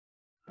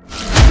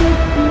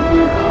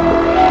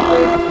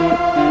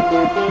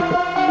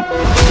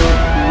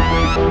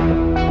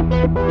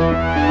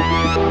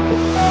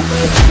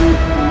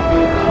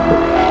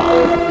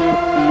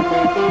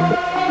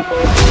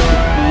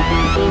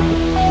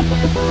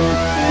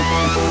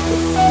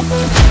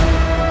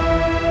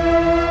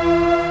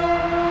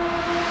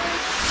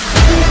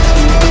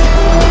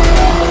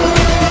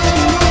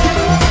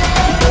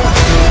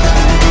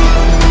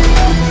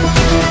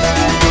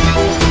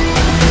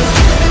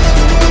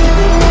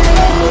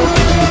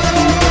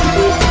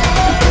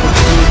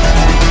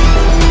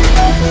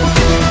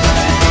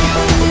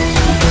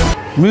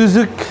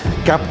Music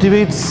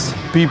captivates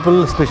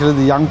people, especially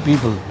the young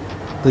people,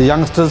 the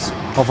youngsters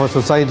of our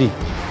society.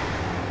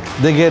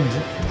 They get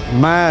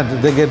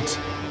mad, they get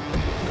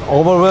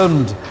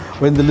overwhelmed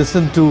when they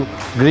listen to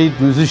great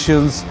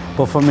musicians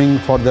performing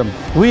for them.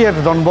 We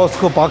at Don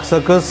Bosco Park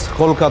Circus,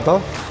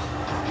 Kolkata,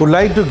 would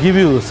like to give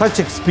you such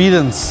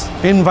experience,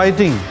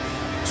 inviting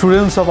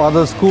students of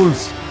other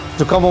schools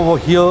to come over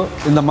here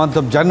in the month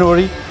of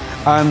January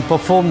and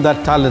perform their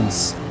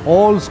talents.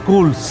 All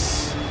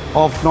schools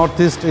of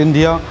Northeast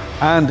India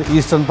and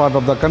eastern part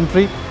of the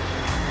country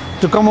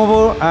to come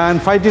over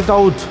and fight it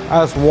out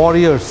as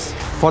warriors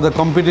for the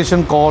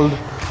competition called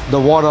the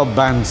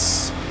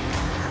WAROFBANDS.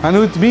 And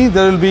with me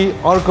there will be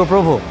Arko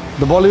Prabhu,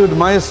 the Bollywood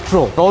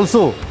maestro,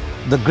 also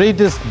the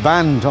greatest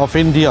band of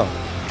India,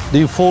 the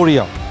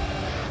Euphoria.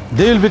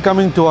 They will be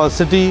coming to our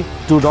city,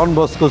 to Don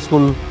Bosco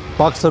School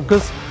Park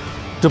Circus,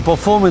 to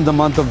perform in the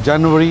month of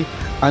January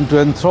and to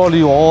enthrall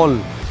you all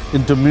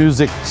into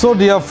music. So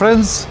dear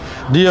friends,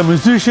 dear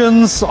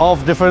musicians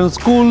of different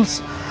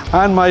schools,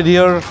 and my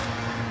dear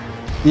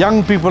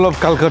young people of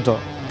Calcutta,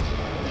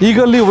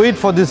 eagerly wait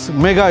for this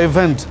mega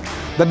event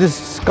that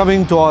is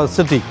coming to our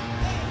city.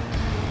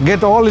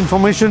 Get all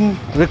information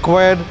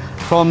required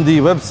from the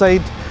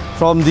website,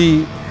 from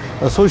the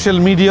social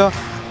media,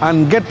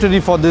 and get ready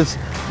for this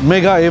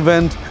mega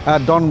event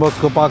at Don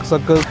Bosco Park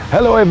Circus.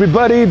 Hello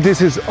everybody,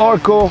 this is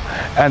Arko,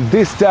 and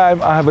this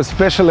time I have a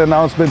special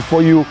announcement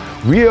for you.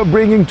 We are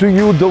bringing to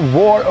you the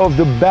War of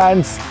the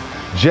Bands,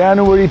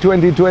 January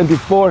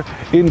 2024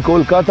 in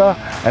Kolkata,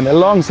 and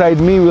alongside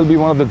me will be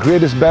one of the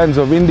greatest bands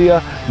of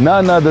India,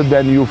 none other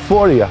than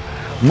Euphoria.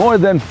 More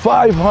than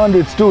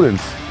 500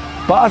 students,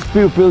 past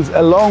pupils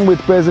along with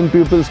present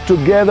pupils,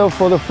 together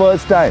for the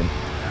first time.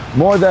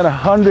 More than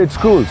 100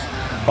 schools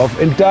of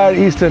entire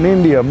Eastern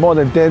India, more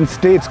than 10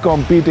 states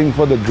competing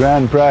for the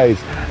grand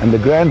prize. And the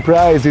grand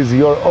prize is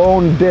your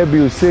own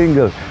debut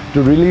single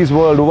to release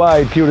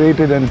worldwide,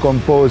 curated and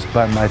composed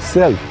by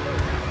myself.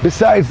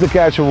 Besides the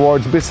Catch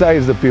Awards,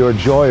 besides the pure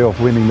joy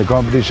of winning the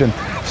competition.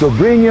 So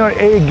bring your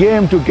A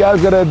game to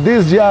Calcutta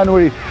this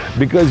January,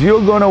 because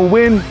you're gonna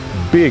win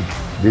big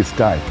this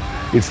time.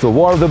 It's the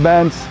War of the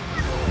Bands,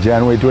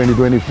 January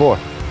 2024.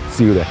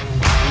 See you there.